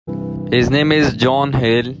His name is John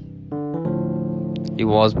Hill. He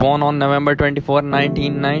was born on November 24,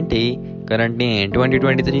 1990. Currently in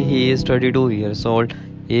 2023, he is 32 years old.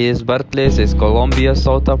 His birthplace is Colombia,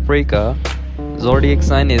 South Africa. Zodiac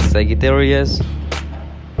sign is Sagittarius.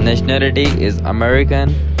 Nationality is American.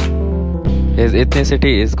 His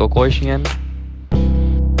ethnicity is Caucasian.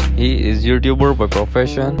 He is YouTuber by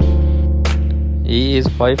profession. He is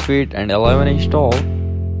 5 feet and 11 inches tall.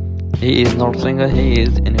 He is not single, he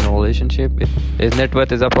is in a relationship. His net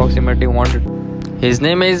worth is approximately 100. His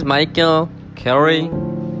name is Michael Khare.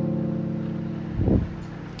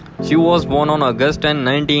 She was born on August 10,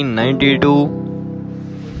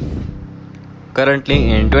 1992. Currently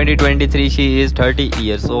in 2023, she is 30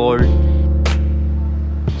 years old.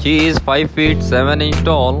 She is 5 feet 7 inches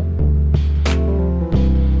tall.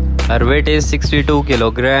 Her weight is 62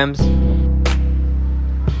 kilograms.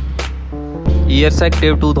 Years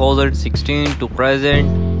active 2016 to present.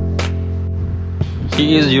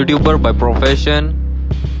 She is YouTuber by profession.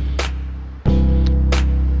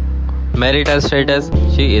 Marital status,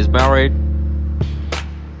 she is married.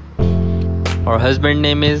 Her husband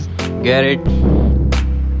name is Garrett.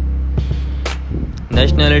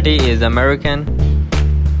 Nationality is American.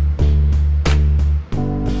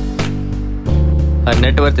 Her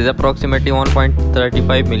net worth is approximately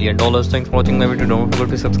 $1.35 million. Thanks for watching my video. Don't forget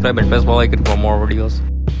to subscribe and press the bell icon for more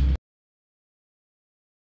videos.